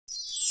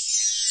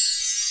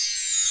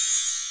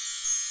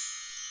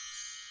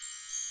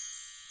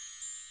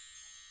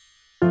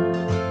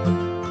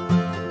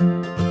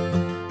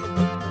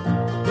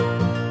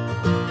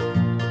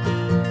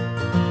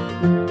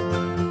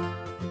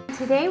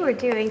today we're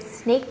doing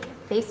snake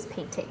face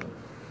painting.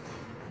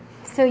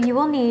 So you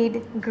will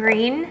need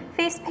green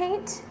face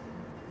paint,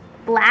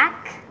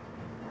 black,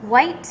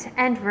 white,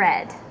 and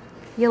red.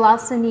 You'll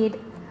also need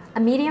a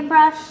medium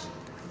brush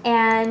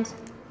and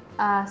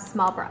a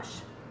small brush.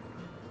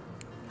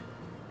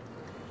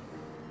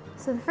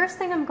 So the first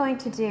thing I'm going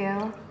to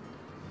do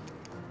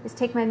is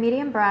take my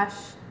medium brush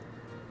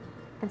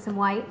and some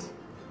white,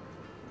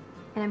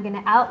 and I'm going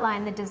to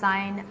outline the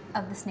design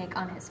of the snake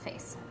on his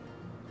face.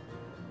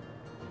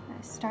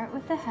 I start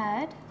with the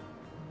head,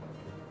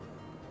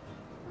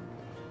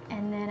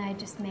 and then I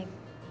just make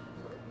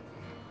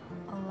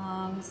a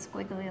long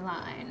squiggly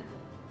line.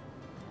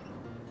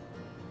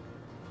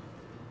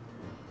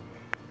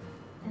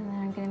 And then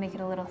I'm going to make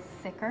it a little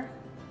thicker.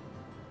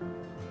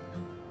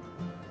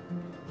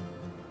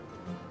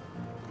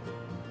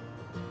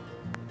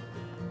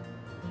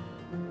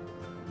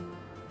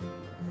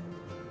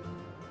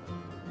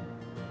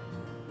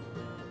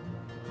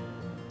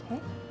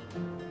 Okay.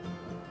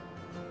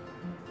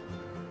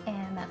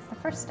 And that's the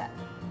first step.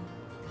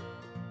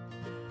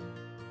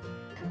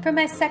 For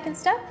my second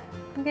step,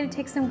 I'm going to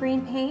take some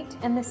green paint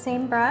and the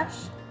same brush,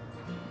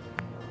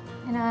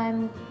 and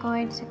I'm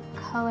going to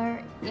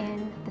color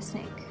in the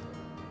snake.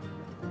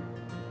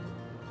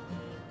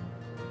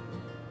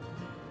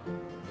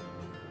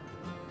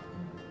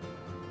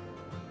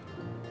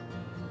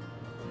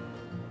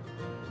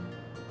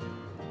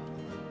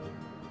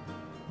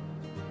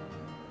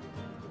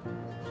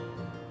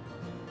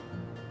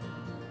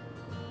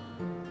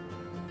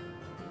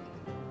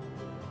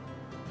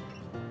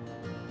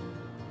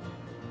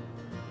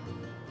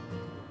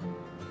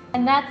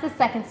 And that's the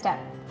second step.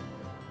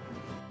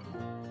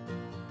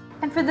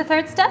 And for the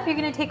third step, you're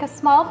going to take a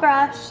small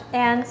brush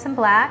and some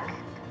black.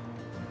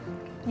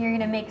 You're going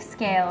to make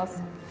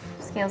scales.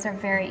 Scales are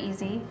very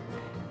easy.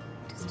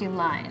 Just do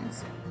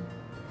lines.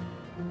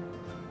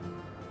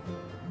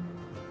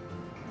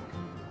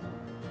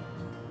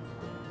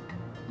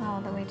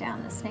 All the way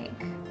down the snake.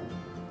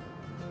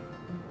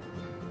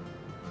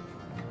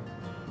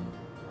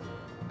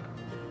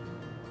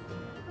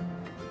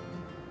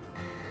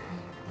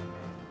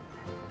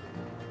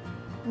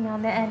 And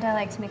on the end, I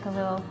like to make him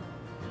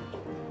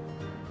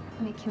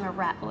a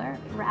rattler.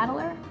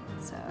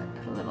 So I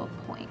put a little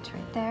point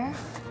right there.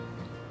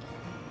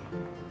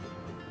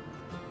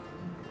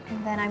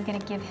 And then I'm going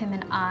to give him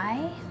an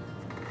eye.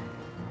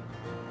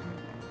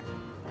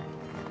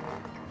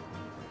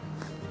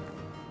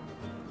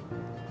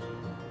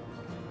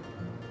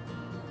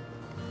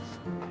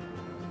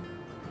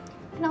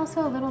 And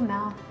also a little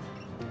mouth.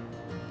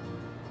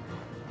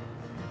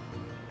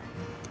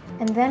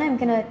 And then I'm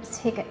going to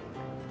take a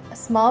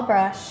small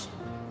brush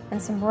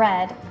and some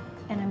red,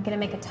 and I'm going to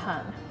make a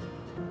tongue.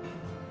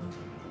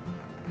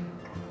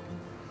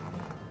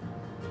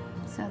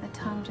 So the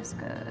tongue just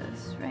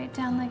goes right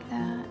down like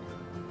that,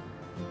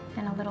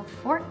 and a little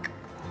fork.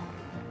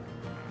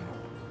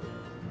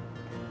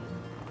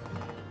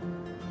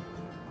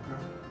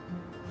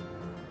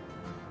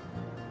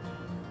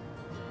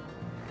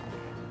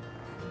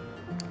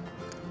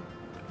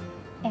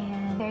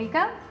 And there you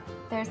go.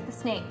 There's the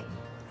snake.